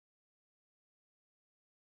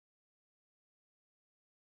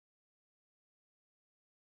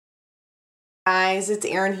Guys, it's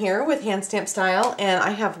Erin here with Hand Stamp Style, and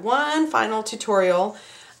I have one final tutorial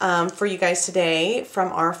for you guys today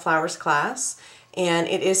from our flowers class, and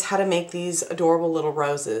it is how to make these adorable little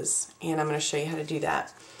roses, and I'm going to show you how to do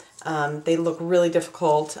that. They look really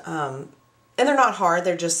difficult, and they're not hard,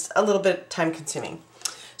 they're just a little bit time consuming.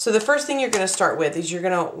 So the first thing you're going to start with is you're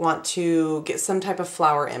going to want to get some type of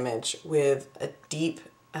flower image with a deep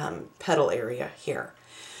petal area here.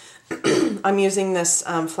 I'm using this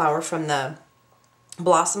flower from the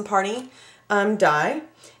Blossom Party die,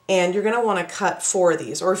 and you're going to want to cut 4 of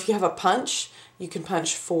these, or if you have a punch, you can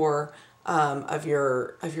punch 4 of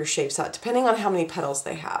your shapes out, depending on how many petals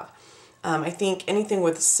they have. I think anything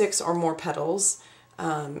with 6 or more petals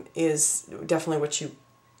is definitely what you,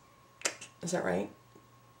 is that right?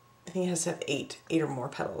 I think it has to have 8 or more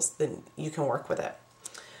petals, then you can work with it.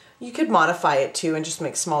 You could modify it too and just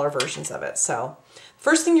make smaller versions of it. So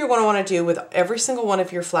first thing you're going to want to do with every single one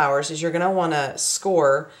of your flowers is you're going to want to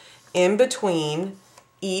score in between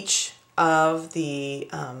each of the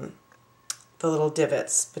little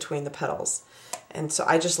divots between the petals. And so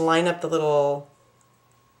I just line up the little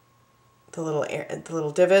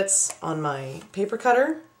divots on my paper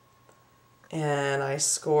cutter, and I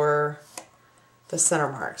score the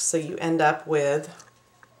center marks. So you end up with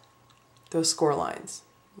those score lines.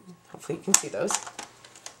 Hopefully you can see those.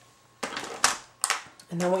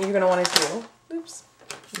 And then what you're going to want to do, oops,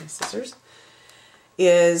 my scissors,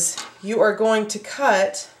 is you are going to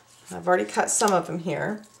cut, I've already cut some of them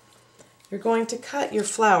here, you're going to cut your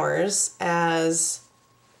flowers as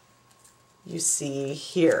you see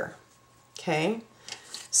here, okay?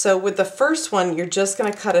 So with the first one, you're just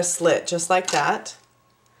going to cut a slit just like that,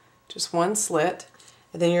 just one slit,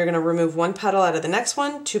 and then you're going to remove 1 petal out of the next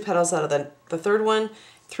one, 2 petals out of the third one,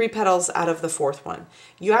 3 petals out of the fourth one.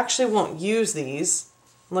 You actually won't use these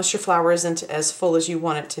unless your flower isn't as full as you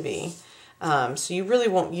want it to be. So you really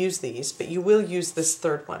won't use these, but you will use this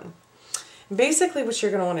third one. Basically what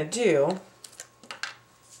you're going to want to do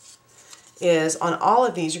is on all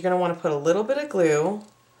of these, you're going to want to put a little bit of glue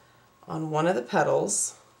on one of the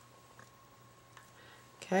petals,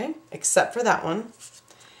 okay, except for that one.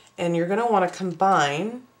 And you're going to want to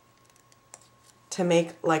combine to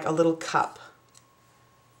make like a little cup.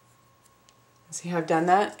 See how I've done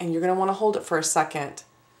that? And you're going to want to hold it for a second,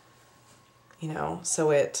 you know,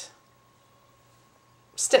 so it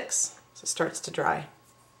sticks, so it starts to dry.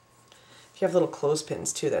 If you have little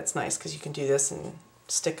clothespins too, that's nice because you can do this and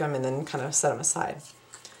stick them and then kind of set them aside.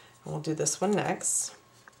 And we'll do this one next.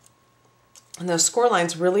 And those score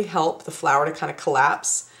lines really help the flower to kind of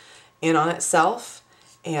collapse in on itself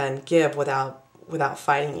and give without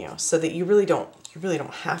fighting you, so that you really don't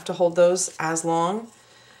have to hold those as long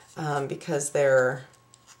because they're,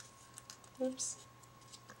 oops,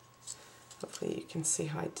 hopefully you can see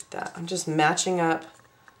how I did that. I'm just matching up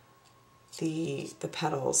the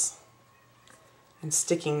petals and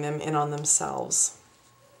sticking them in on themselves.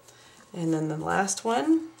 And then the last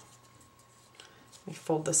one, let me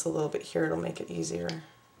fold this a little bit here, it'll make it easier.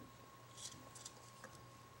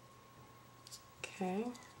 Okay,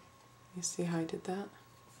 you see how I did that?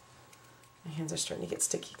 My hands are starting to get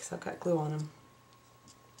sticky because I've got glue on them.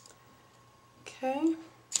 Okay,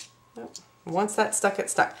 nope. Once that's stuck,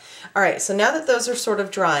 it's stuck. All right, so now that those are sort of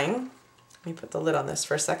drying, let me put the lid on this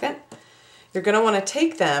for a second. You're going to want to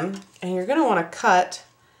take them and you're going to want to cut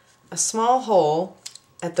a small hole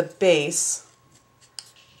at the base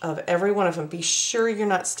of every one of them. Be sure you're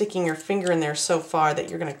not sticking your finger in there so far that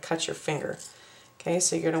you're going to cut your finger. Okay,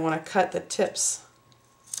 so you're going to want to cut the tips,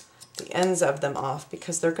 the ends of them off,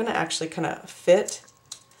 because they're going to actually kind of fit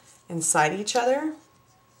inside each other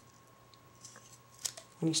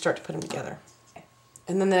when you start to put them together.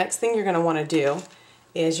 And then the next thing you're going to want to do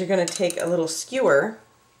is you're going to take a little skewer,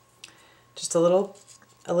 just a little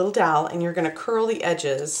dowel, and you're going to curl the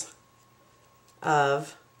edges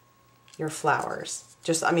of your flowers.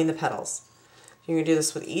 The petals. You're going to do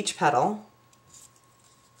this with each petal.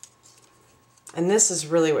 And this is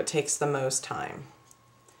really what takes the most time,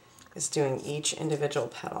 is doing each individual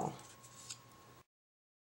petal.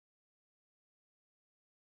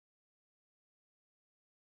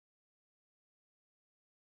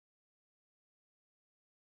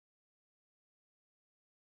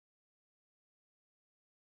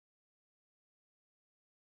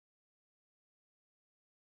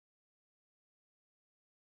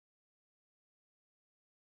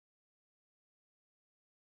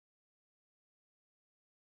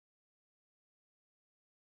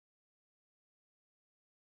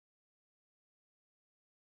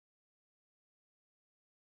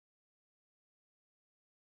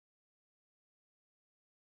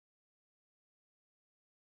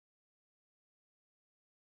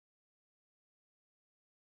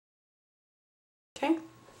 Okay.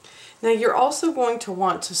 Now you're also going to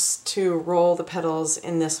want to roll the petals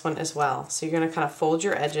in this one as well. So you're going to kind of fold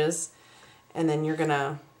your edges, and then you're going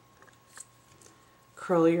to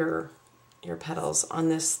curl your petals on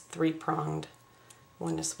this three-pronged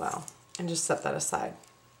one as well, and just set that aside.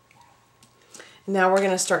 Now we're going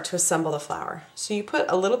to start to assemble the flower. So you put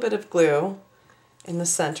a little bit of glue in the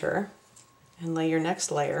center and lay your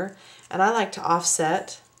next layer, and I like to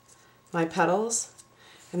offset my petals,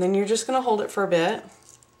 and then you're just going to hold it for a bit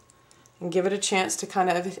and give it a chance to kind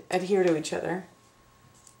of adhere to each other,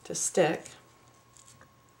 to stick.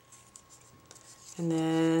 And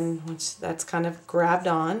then once that's kind of grabbed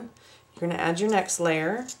on, you're going to add your next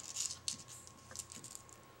layer,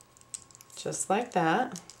 just like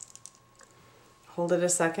that. Hold it a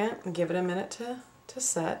second and give it a minute to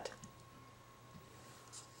set.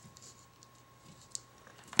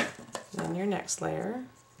 Then your next layer.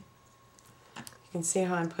 You can see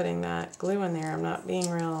how I'm putting that glue in there. I'm not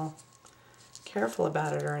being real careful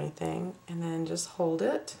about it or anything. And then just hold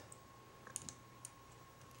it.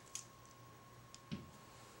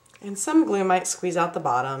 And some glue might squeeze out the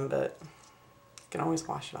bottom, but you can always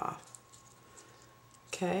wash it off.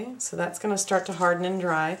 Okay, so that's going to start to harden and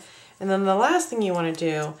dry. And then the last thing you want to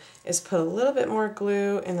do is put a little bit more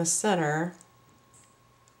glue in the center.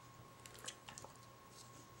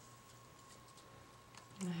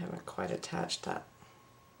 I haven't quite attached that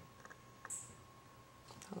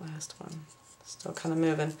last one. Still kind of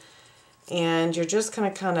moving. And you're just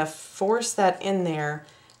going to kind of force that in there.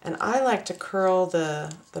 And I like to curl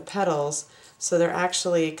the petals so they're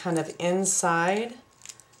actually kind of inside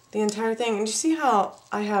the entire thing. And you see how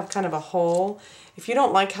I have kind of a hole? If you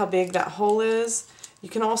don't like how big that hole is, you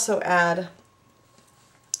can also add,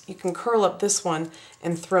 you can curl up this one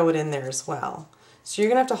and throw it in there as well. So you're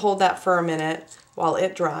going to have to hold that for a minute while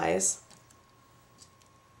it dries.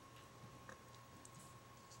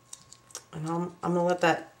 And I'm going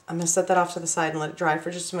to set that off to the side and let it dry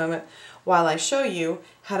for just a moment while I show you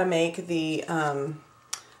how to make the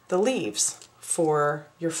leaves for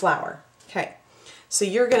your flower. Okay, so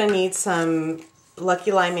you're going to need some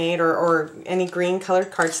Lucky Limeade or any green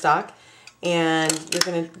colored cardstock, and you're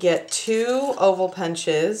going to get 2 oval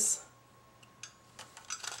punches,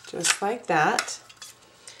 just like that.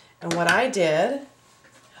 And what I did,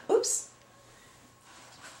 oops,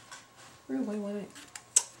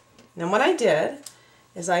 and what I did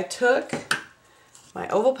is I took my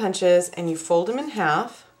oval punches and you fold them in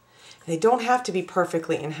half. They don't have to be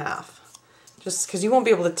perfectly in half, just because you won't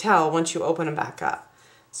be able to tell once you open them back up.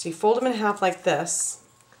 So you fold them in half like this,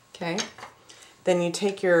 okay? Then you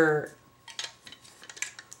take your,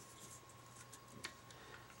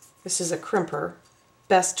 this is a crimper,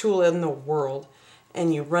 best tool in the world,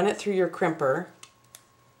 and you run it through your crimper,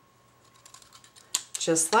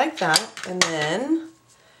 just like that. And then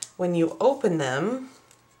when you open them,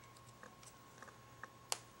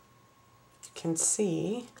 you can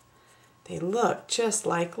see they look just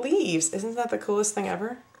like leaves. Isn't that the coolest thing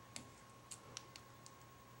ever?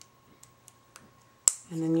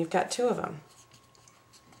 And then you've got 2 of them.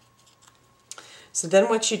 So then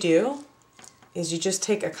what you do is you just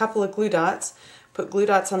take a couple of glue dots, put glue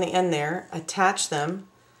dots on the end there, attach them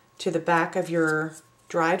to the back of your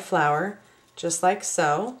dried flower, just like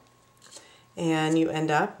so, and you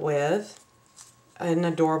end up with an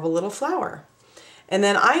adorable little flower. And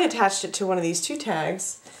then I attached it to one of these 2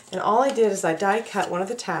 tags, and all I did is I die cut one of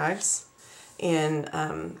the tags in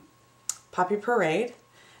Poppy Parade,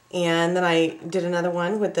 and then I did another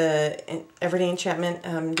one with the Everyday Enchantment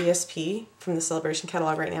DSP from the Celebration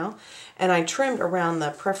catalog right now, and I trimmed around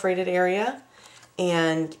the perforated area,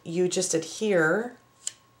 and you just adhere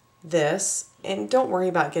this, and don't worry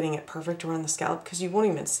about getting it perfect around the scallop because you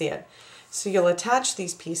won't even see it. So you'll attach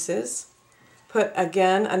these pieces, put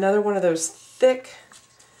again another one of those thick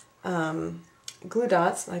glue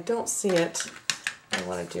dots. I don't see it. What I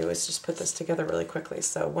want to do is just put this together really quickly.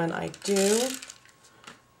 So when I do,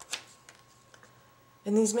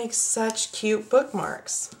 and these make such cute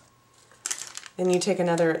bookmarks. Then you take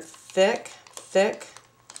another thick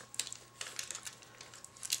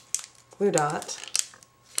glue dot.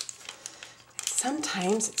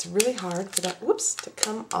 Sometimes it's really hard for that, whoops, to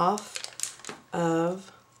come off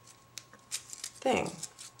of thing.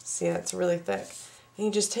 See, that's really thick. And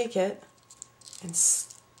you just take it and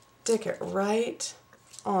stick it right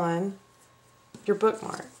on your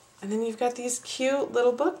bookmark. And then you've got these cute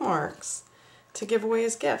little bookmarks to give away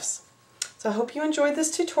as gifts. So I hope you enjoyed this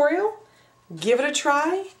tutorial. Give it a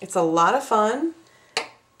try. It's a lot of fun.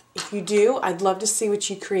 If you do, I'd love to see what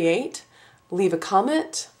you create. Leave a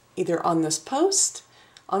comment either on this post,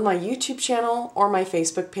 on my YouTube channel, or my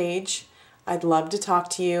Facebook page. I'd love to talk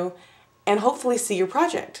to you and hopefully see your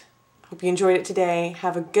project. Hope you enjoyed it today.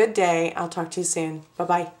 Have a good day. I'll talk to you soon.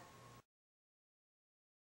 Bye-bye.